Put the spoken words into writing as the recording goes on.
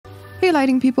Hey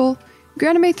lighting people!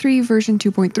 Granime 3 version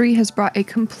 2.3 has brought a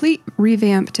complete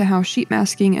revamp to how sheet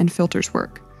masking and filters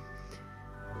work.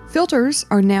 Filters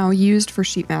are now used for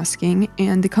sheet masking,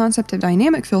 and the concept of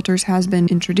dynamic filters has been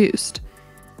introduced.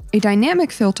 A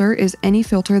dynamic filter is any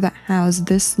filter that has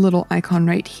this little icon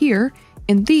right here,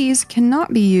 and these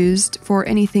cannot be used for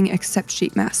anything except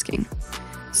sheet masking.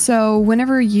 So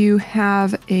whenever you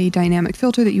have a dynamic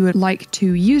filter that you would like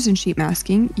to use in sheet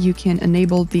masking, you can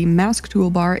enable the mask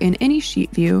toolbar in any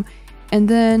sheet view and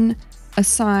then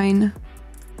assign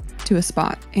to a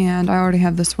spot. And I already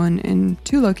have this one in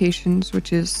 2 locations,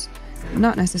 which is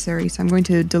not necessary, so I'm going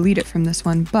to delete it from this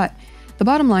one. But the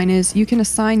bottom line is you can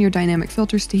assign your dynamic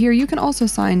filters to here. You can also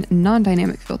assign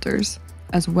non-dynamic filters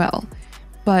as well.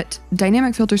 But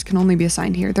dynamic filters can only be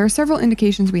assigned here. There are several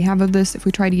indications we have of this. If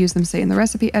we try to use them, say, in the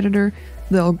recipe editor,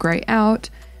 they'll gray out.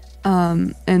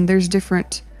 And there's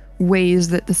different ways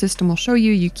that the system will show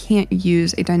you. You can't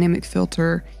use a dynamic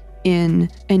filter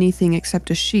in anything except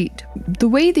a sheet. The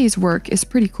way these work is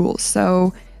pretty cool.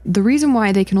 So the reason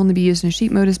why they can only be used in a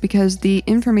sheet mode is because the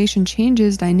information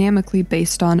changes dynamically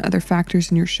based on other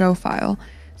factors in your show file.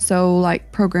 So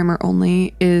like programmer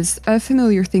only is a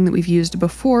familiar thing that we've used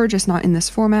before, just not in this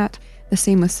format. The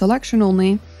same with selection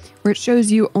only, where it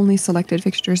shows you only selected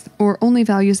fixtures or only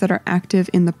values that are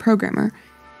active in the programmer.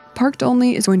 Parked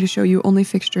only is going to show you only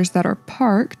fixtures that are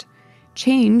parked.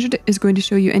 Changed is going to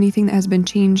show you anything that has been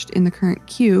changed in the current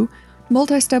queue.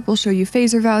 Multi-step will show you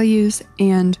phaser values,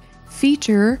 and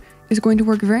feature is going to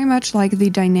work very much like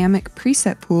the dynamic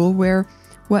preset pool, where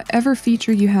whatever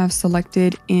feature you have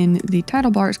selected in the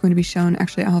title bar is going to be shown.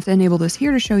 Actually, I'll have to enable this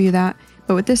here to show you that,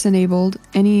 but with this enabled,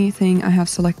 anything I have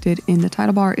selected in the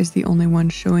title bar is the only one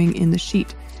showing in the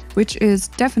sheet, which is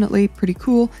definitely pretty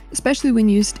cool, especially when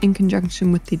used in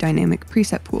conjunction with the dynamic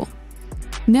preset pool.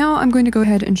 Now I'm going to go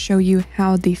ahead and show you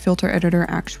how the filter editor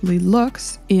actually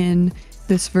looks in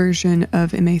this version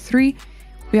of MA3.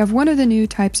 We have one of the new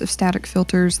types of static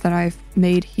filters that I've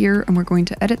made here, and we're going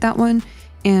to edit that one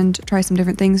and try some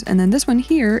different things. And then this one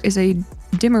here is a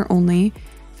dimmer only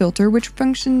filter, which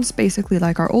functions basically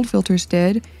like our old filters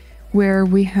did, where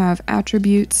we have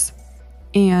attributes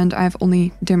and I have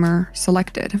only dimmer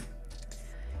selected.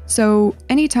 So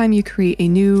anytime you create a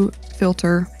new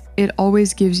filter, it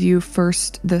always gives you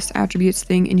first this attributes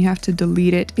thing, and you have to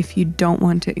delete it if you don't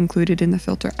want to include it in the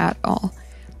filter at all.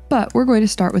 But we're going to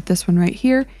start with this one right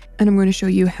here, and I'm going to show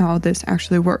you how this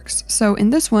actually works. So in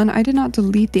this one, I did not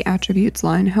delete the attributes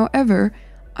line. However,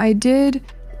 I did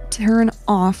turn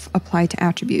off apply to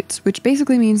attributes, which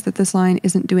basically means that this line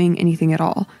isn't doing anything at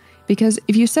all. Because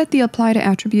if you set the apply to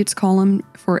attributes column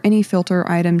for any filter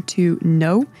item to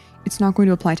no, it's not going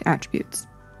to apply to attributes.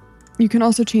 You can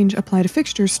also change apply to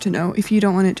fixtures to no if you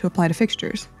don't want it to apply to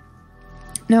fixtures.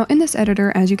 Now in this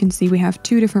editor, as you can see, we have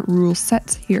 2 different rule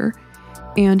sets here,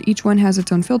 and each one has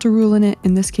its own filter rule in it.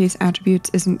 In this case, attributes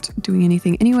isn't doing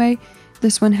anything anyway.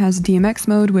 This one has DMX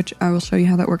mode, which I will show you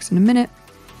how that works in a minute.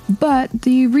 But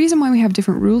the reason why we have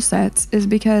different rule sets is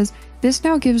because this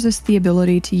now gives us the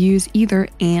ability to use either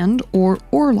and or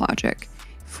logic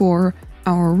for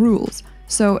our rules.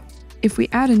 So if we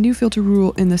add a new filter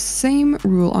rule in the same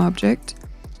rule object,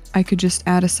 I could just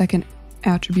add a second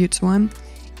attributes one.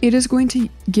 It is going to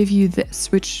give you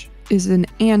this, which is an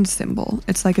and symbol.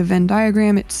 It's like a Venn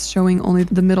diagram. It's showing only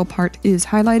the middle part is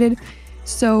highlighted.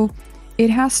 So it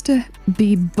has to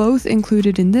be both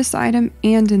included in this item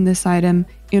and in this item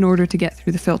in order to get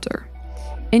through the filter.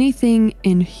 Anything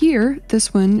in here,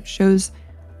 this one shows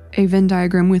a Venn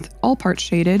diagram with all parts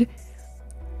shaded.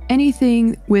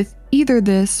 Anything with either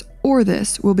this or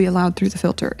this will be allowed through the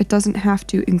filter. It doesn't have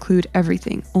to include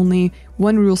everything, only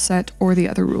one rule set or the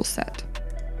other rule set.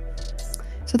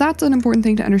 So that's an important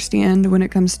thing to understand when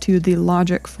it comes to the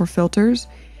logic for filters.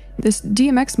 This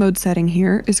DMX mode setting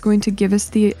here is going to give us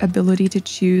the ability to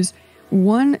choose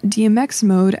one DMX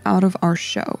mode out of our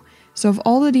show. So of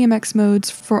all the DMX modes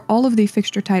for all of the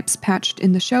fixture types patched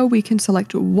in the show, we can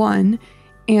select one,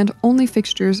 and only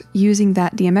fixtures using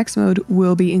that DMX mode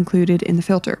will be included in the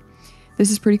filter. This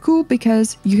is pretty cool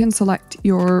because you can select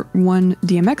your one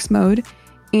DMX mode,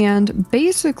 and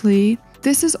basically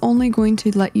this is only going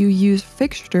to let you use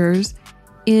fixtures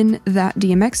in that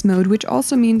DMX mode, which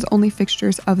also means only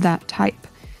fixtures of that type.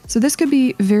 So this could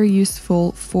be very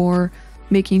useful for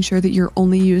making sure that you're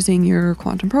only using your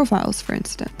quantum profiles, for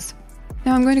instance.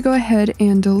 Now I'm going to go ahead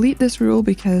and delete this rule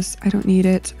because I don't need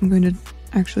it. I'm going to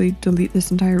actually delete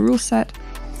this entire rule set,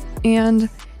 and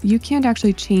you can't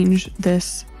actually change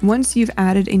this. Once you've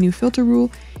added a new filter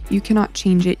rule, you cannot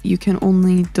change it. You can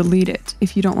only delete it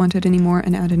if you don't want it anymore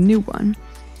and add a new one.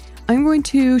 I'm going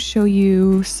to show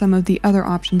you some of the other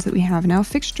options that we have now.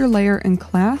 Fixture, layer, and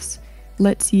class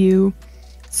lets you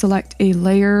select a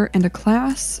layer and a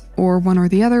class, or one or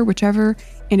the other, whichever,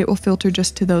 and it will filter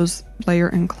just to those layer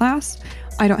and class.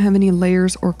 I don't have any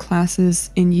layers or classes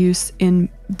in use in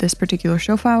this particular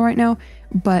show file right now,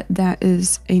 but that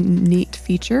is a neat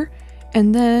feature.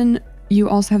 And then you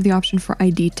also have the option for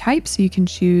ID type, so you can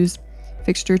choose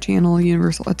fixture, channel,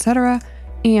 universal, etc.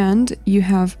 And you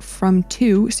have from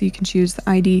to, so you can choose the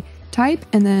ID type,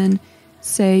 and then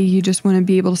say you just want to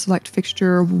be able to select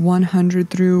fixture 100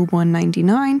 through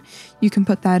 199. You can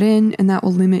put that in, and that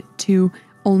will limit to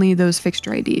only those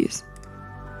fixture IDs.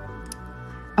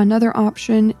 Another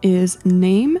option is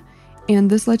name, and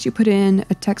this lets you put in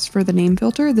a text for the name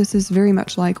filter. This is very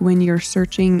much like when you're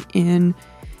searching in,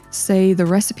 say, the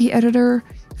recipe editor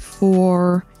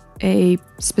for a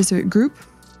specific group,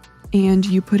 and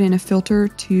you put in a filter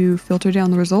to filter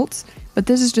down the results, but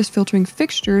this is just filtering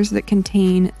fixtures that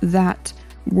contain that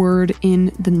word in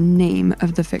the name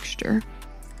of the fixture.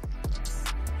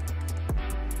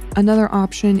 Another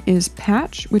option is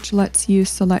patch, which lets you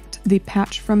select the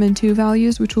patch from and to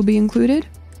values which will be included.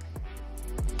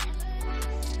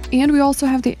 And we also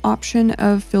have the option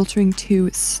of filtering to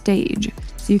stage,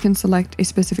 so you can select a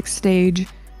specific stage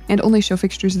and only show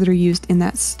fixtures that are used in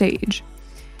that stage.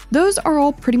 Those are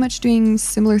all pretty much doing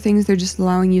similar things. They're just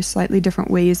allowing you slightly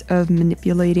different ways of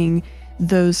manipulating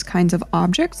those kinds of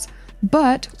objects.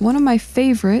 But one of my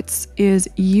favorites is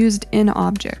used in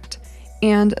object.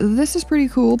 And this is pretty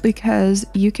cool because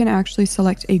you can actually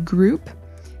select a group,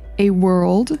 a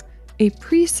world, a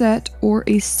preset, or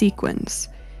a sequence.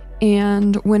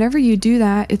 And whenever you do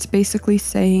that, it's basically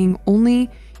saying only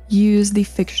use the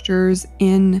fixtures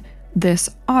in this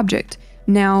object.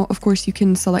 Now, of course, you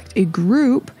can select a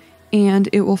group, and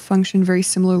it will function very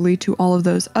similarly to all of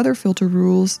those other filter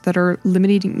rules that are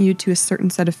limiting you to a certain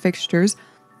set of fixtures,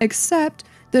 except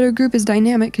that a group is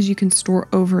dynamic because you can store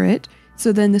over it.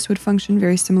 So then this would function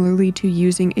very similarly to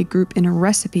using a group in a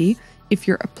recipe. If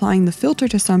you're applying the filter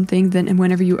to something, then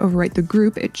whenever you overwrite the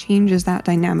group, it changes that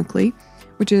dynamically,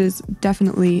 which is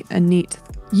definitely a neat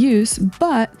use.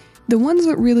 But the ones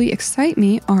that really excite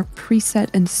me are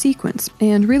preset and sequence,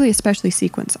 and really especially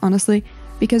sequence, honestly,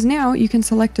 because now you can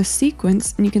select a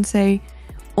sequence and you can say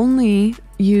only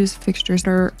use fixtures that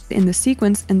are in the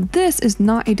sequence, and this is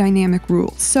not a dynamic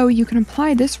rule. So you can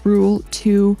apply this rule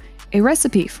to a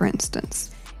recipe, for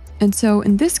instance. And so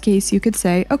in this case, you could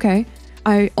say, okay,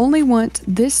 I only want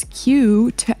this queue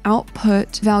to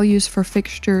output values for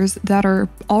fixtures that are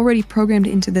already programmed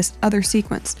into this other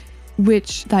sequence,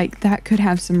 which that could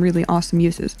have some really awesome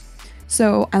uses.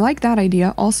 So I like that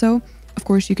idea. Also, of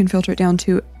course, you can filter it down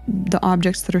to the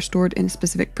objects that are stored in a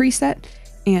specific preset,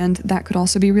 and that could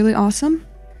also be really awesome.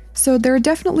 So there are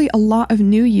definitely a lot of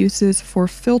new uses for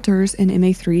filters in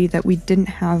MA3 that we didn't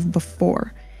have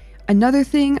before. Another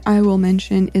thing I will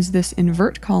mention is this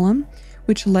invert column,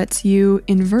 which lets you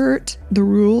invert the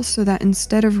rule so that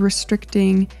instead of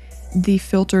restricting the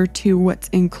filter to what's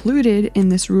included in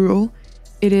this rule,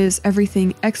 it is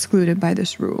everything excluded by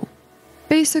this rule.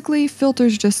 Basically,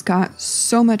 filters just got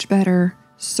so much better,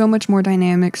 so much more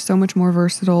dynamic, so much more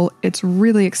versatile. It's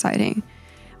really exciting.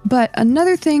 But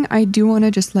another thing I do want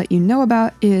to just let you know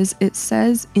about is it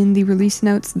says in the release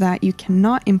notes that you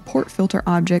cannot import filter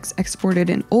objects exported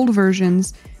in old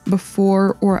versions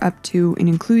before or up to and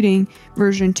including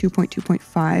version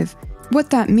 2.2.5. What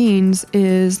that means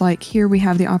is, like, here we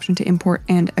have the option to import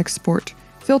and export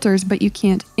filters, but you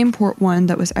can't import one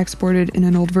that was exported in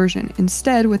an old version.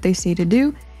 Instead, what they say to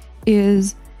do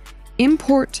is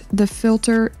import the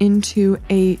filter into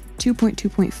a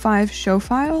 2.2.5 show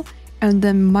file and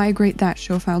then migrate that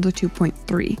show file to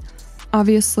 2.3.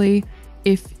 Obviously,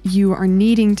 if you are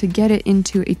needing to get it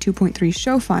into a 2.3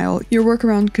 show file, your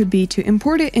workaround could be to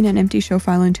import it in an empty show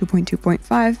file in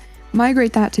 2.2.5,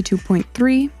 migrate that to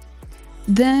 2.3,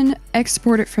 then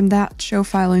export it from that show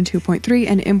file in 2.3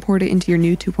 and import it into your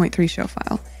new 2.3 show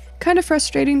file. Kind of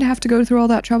frustrating to have to go through all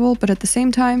that trouble, but at the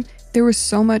same time, there was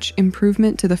so much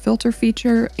improvement to the filter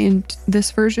feature in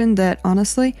this version that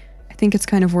honestly, I think it's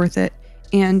kind of worth it.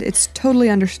 And it's totally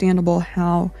understandable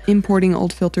how importing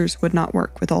old filters would not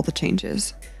work with all the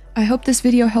changes. I hope this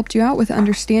video helped you out with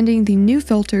understanding the new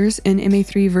filters in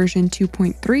MA3 version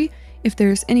 2.3. If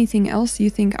there's anything else you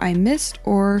think I missed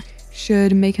or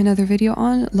should make another video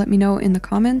on, let me know in the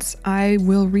comments. I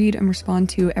will read and respond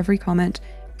to every comment.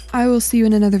 I will see you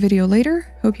in another video later.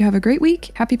 Hope you have a great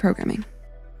week. Happy programming.